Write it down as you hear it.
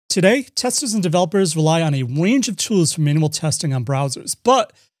Today, testers and developers rely on a range of tools for manual testing on browsers,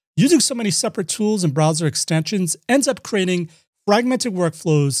 but using so many separate tools and browser extensions ends up creating fragmented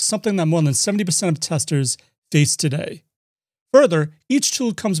workflows, something that more than 70% of testers face today. Further, each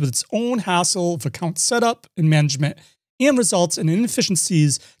tool comes with its own hassle of account setup and management and results in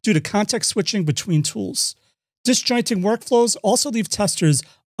inefficiencies due to context switching between tools. Disjointing workflows also leave testers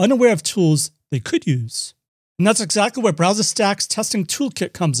unaware of tools they could use. And that's exactly where BrowserStack's Testing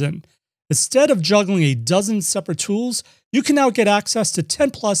Toolkit comes in. Instead of juggling a dozen separate tools, you can now get access to 10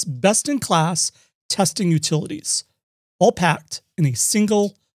 plus best-in-class testing utilities, all packed in a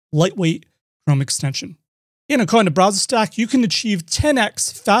single, lightweight Chrome extension. And according to BrowserStack, you can achieve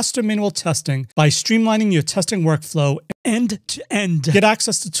 10x faster manual testing by streamlining your testing workflow end to end. Get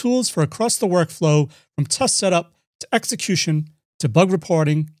access to tools for across the workflow from test setup to execution to bug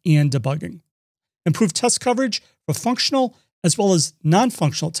reporting and debugging. Improve test coverage for functional as well as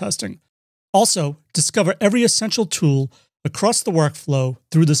non-functional testing. Also, discover every essential tool across the workflow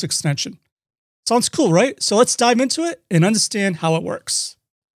through this extension. Sounds cool, right? So let's dive into it and understand how it works.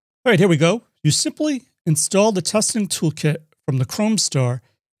 All right, here we go. You simply install the Testing Toolkit from the Chrome store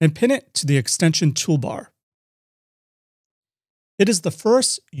and pin it to the extension toolbar. It is the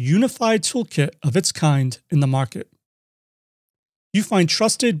first unified toolkit of its kind in the market. You find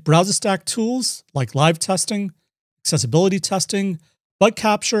trusted BrowserStack tools like live testing, accessibility testing, bug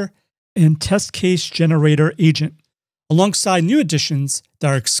capture, and test case generator agent, alongside new additions that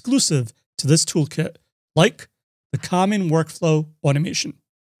are exclusive to this toolkit, like the common workflow automation.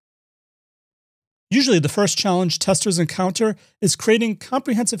 Usually the first challenge testers encounter is creating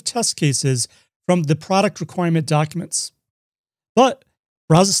comprehensive test cases from the product requirement documents. But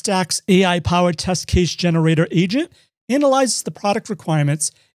BrowserStack's AI-powered test case generator agent analyzes the product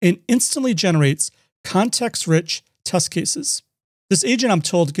requirements and instantly generates context-rich test cases. This agent, I'm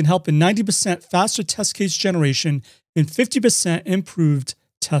told, can help in 90% faster test case generation and 50% improved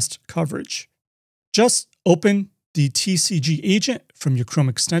test coverage. Just open the TCG agent from your Chrome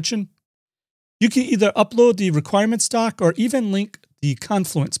extension. You can either upload the requirements doc or even link the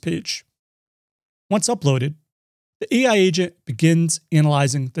Confluence page. Once uploaded, the AI agent begins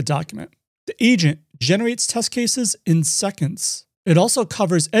analyzing the document. The agent generates test cases in seconds. It also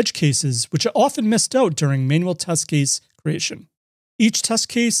covers edge cases, which are often missed out during manual test case creation. Each test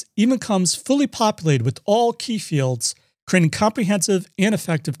case even comes fully populated with all key fields, creating comprehensive and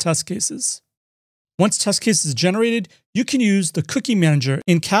effective test cases. Once test cases are generated, you can use the Cookie Manager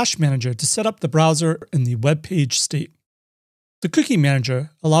and Cache Manager to set up the browser in the web page state. The Cookie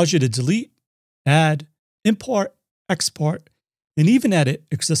Manager allows you to delete, add, import, export, and even edit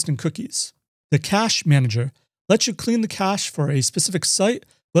existing cookies. The Cache Manager lets you clean the cache for a specific site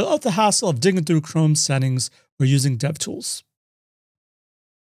without the hassle of digging through Chrome settings or using DevTools.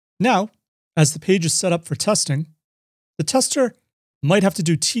 Now, as the page is set up for testing, the tester might have to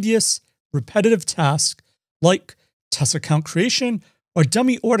do tedious, repetitive tasks like test account creation or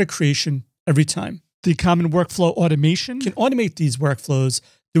dummy order creation every time. The common workflow automation can automate these workflows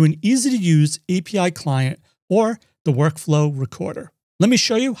through an easy-to-use API client or the workflow recorder. Let me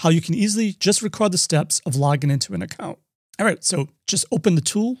show you how you can easily just record the steps of logging into an account. All right, so just open the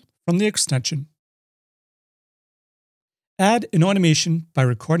tool from the extension. Add an automation by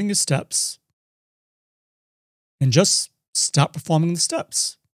recording your steps and just stop performing the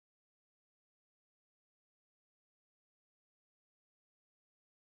steps.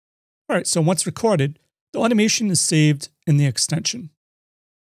 All right, so once recorded, the automation is saved in the extension.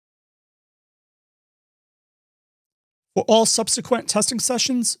 For all subsequent testing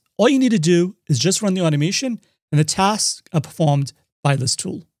sessions, all you need to do is just run the automation and the tasks are performed by this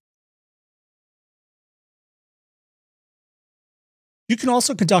tool. You can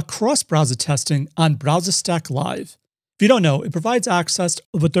also conduct cross-browser testing on BrowserStack Live. If you don't know, it provides access to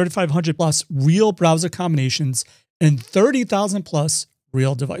over 3,500 plus real browser combinations and 30,000 plus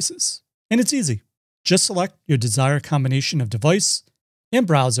real devices. And it's easy. Just select your desired combination of device and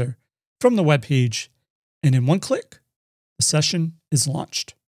browser from the web page, and in one click, the session is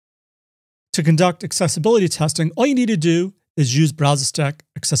launched. To conduct accessibility testing, all you need to do is use BrowserStack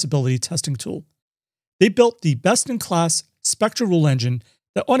Accessibility Testing Tool. They built the best-in-class Spectra rule engine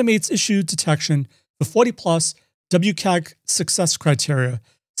that automates issue detection for 40 plus WCAG success criteria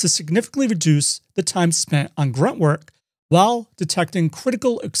to significantly reduce the time spent on grunt work while detecting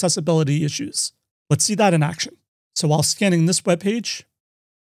critical accessibility issues. Let's see that in action. So while scanning this web page,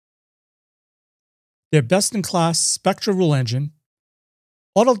 their best-in-class Spectra rule engine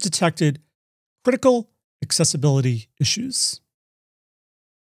auto-detected critical accessibility issues.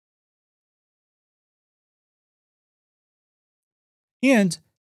 And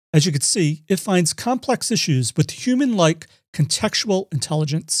As you can see, it finds complex issues with human-like contextual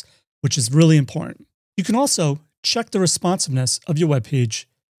intelligence, which is really important. You can also check the responsiveness of your web page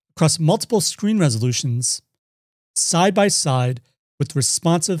across multiple screen resolutions side by side with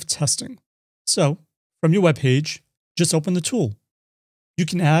responsive testing. So, from your web page, just open the tool. You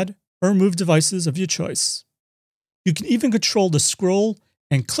can add or remove devices of your choice. You can even control the scroll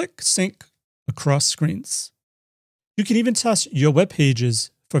and click sync across screens. You can even test your web pages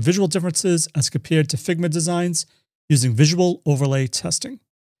for visual differences as compared to Figma designs using visual overlay testing.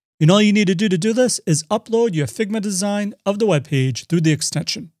 And all you need to do this is upload your Figma design of the web page through the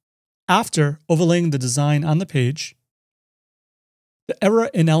extension. After overlaying the design on the page, the error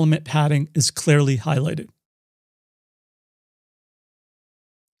in element padding is clearly highlighted.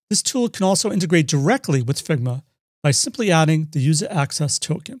 This tool can also integrate directly with Figma by simply adding the user access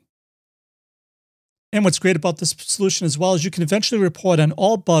token. And what's great about this solution as well is you can eventually report on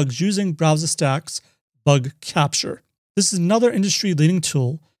all bugs using BrowserStack's bug capture. This is another industry-leading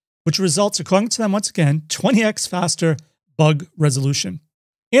tool, which results, according to them once again, 20x faster bug resolution.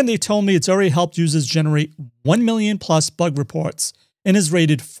 And they told me it's already helped users generate 1 million plus bug reports and is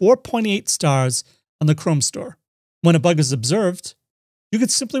rated 4.8 stars on the Chrome store. When a bug is observed, you can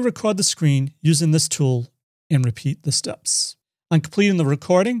simply record the screen using this tool and repeat the steps. On completing the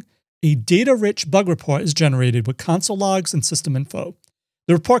recording, a data-rich bug report is generated with console logs and system info.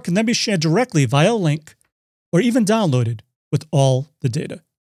 The report can then be shared directly via a link or even downloaded with all the data.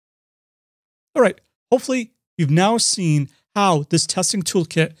 All right, hopefully you've now seen how this testing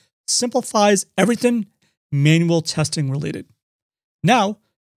toolkit simplifies everything manual testing related. Now,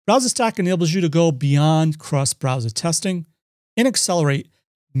 BrowserStack enables you to go beyond cross-browser testing and accelerate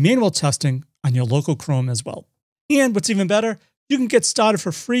manual testing on your local Chrome as well. And what's even better, you can get started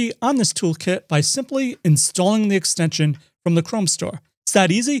for free on this toolkit by simply installing the extension from the Chrome store. It's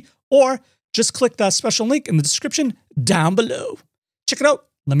that easy, or just click that special link in the description down below. Check it out.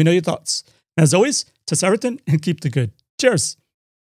 Let me know your thoughts. As always, test everything and keep the good. Cheers.